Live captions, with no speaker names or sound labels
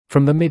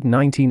From the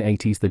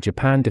mid-1980s, the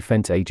Japan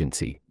Defense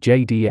Agency,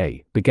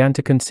 JDA, began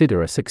to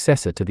consider a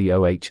successor to the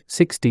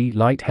OH-1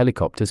 Light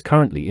helicopters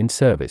currently in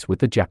service with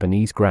the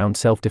Japanese Ground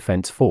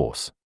Self-Defense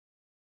Force.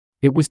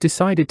 It was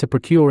decided to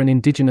procure an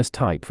indigenous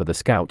type for the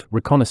scout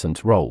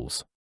reconnaissance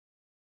roles.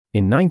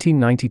 In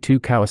 1992,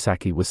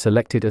 Kawasaki was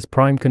selected as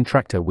prime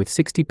contractor with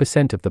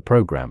 60% of the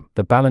program,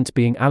 the balance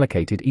being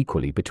allocated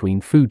equally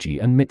between Fuji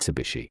and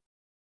Mitsubishi.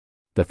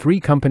 The three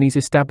companies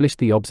established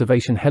the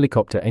observation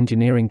helicopter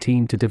engineering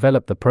team to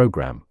develop the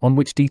program, on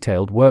which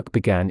detailed work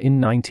began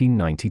in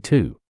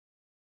 1992.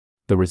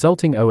 The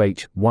resulting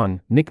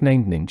OH-1,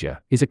 nicknamed Ninja,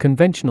 is a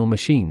conventional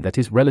machine that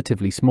is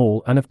relatively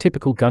small and of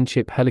typical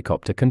gunship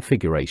helicopter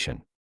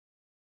configuration.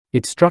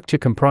 Its structure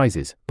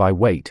comprises, by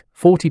weight,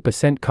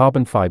 40%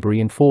 carbon fiber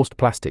reinforced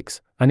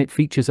plastics, and it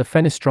features a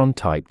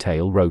fenestron-type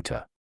tail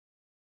rotor.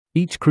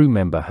 Each crew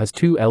member has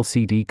two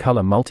LCD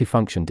color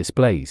multifunction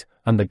displays,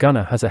 and the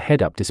gunner has a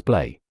head-up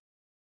display.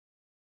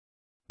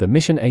 The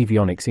mission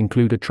avionics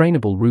include a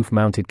trainable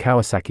roof-mounted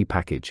Kawasaki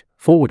package,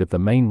 forward of the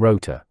main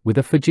rotor, with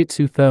a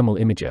Fujitsu thermal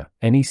imager,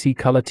 NEC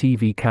color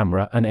TV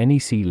camera and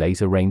NEC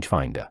laser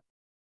rangefinder.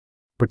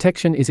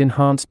 Protection is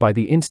enhanced by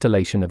the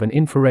installation of an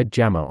infrared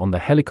jammer on the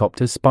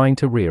helicopter's spine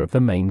to rear of the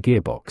main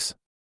gearbox.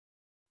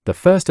 The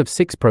first of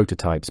 6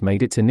 prototypes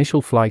made its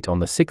initial flight on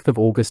the 6th of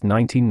August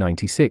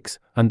 1996,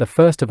 and the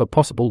first of a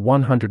possible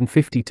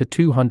 150 to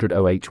 200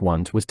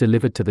 OH-1s was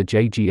delivered to the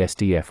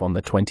JGSDF on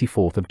the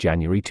 24th of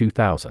January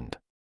 2000.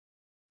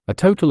 A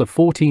total of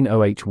 14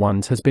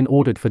 OH-1s has been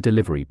ordered for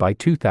delivery by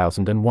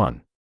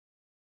 2001.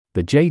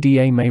 The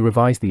JDA may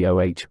revise the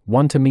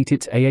OH-1 to meet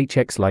its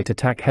AHX light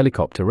attack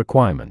helicopter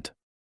requirement.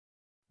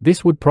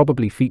 This would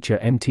probably feature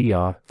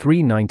MTR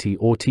 390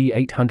 or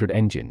T800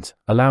 engines,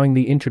 allowing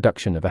the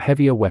introduction of a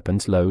heavier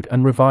weapons load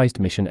and revised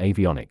mission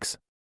avionics.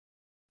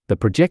 The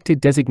projected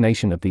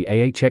designation of the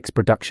AHX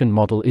production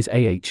model is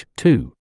AH-2.